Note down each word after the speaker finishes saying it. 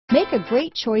Make a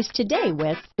great choice today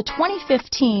with the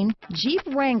 2015 Jeep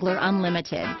Wrangler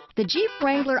Unlimited. The Jeep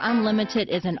Wrangler Unlimited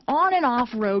is an on and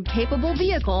off-road capable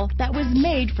vehicle that was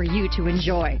made for you to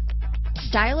enjoy.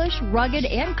 Stylish, rugged,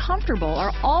 and comfortable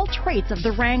are all traits of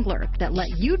the Wrangler that let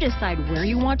you decide where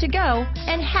you want to go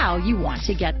and how you want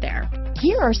to get there.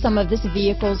 Here are some of this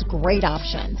vehicle's great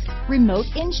options: remote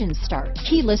engine start,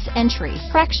 keyless entry,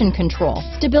 traction control,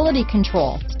 stability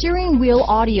control, steering wheel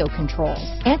audio controls,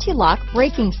 anti-lock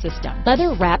braking system,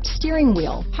 leather-wrapped steering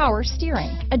wheel, power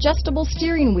steering, adjustable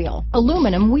steering wheel,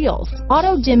 aluminum wheels,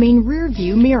 auto-dimming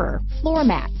rear-view mirror, floor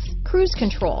mats, cruise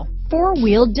control,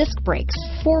 four-wheel disc brakes,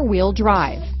 four-wheel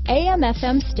drive,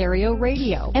 AM/FM stereo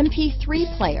radio, MP3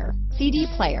 player, CD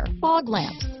player, fog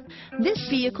lamps. This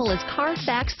vehicle is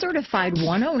CARFAX certified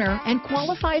one owner and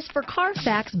qualifies for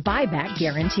CARFAX buyback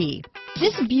guarantee.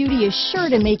 This beauty is sure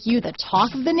to make you the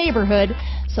talk of the neighborhood,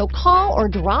 so call or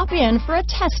drop in for a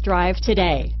test drive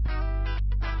today.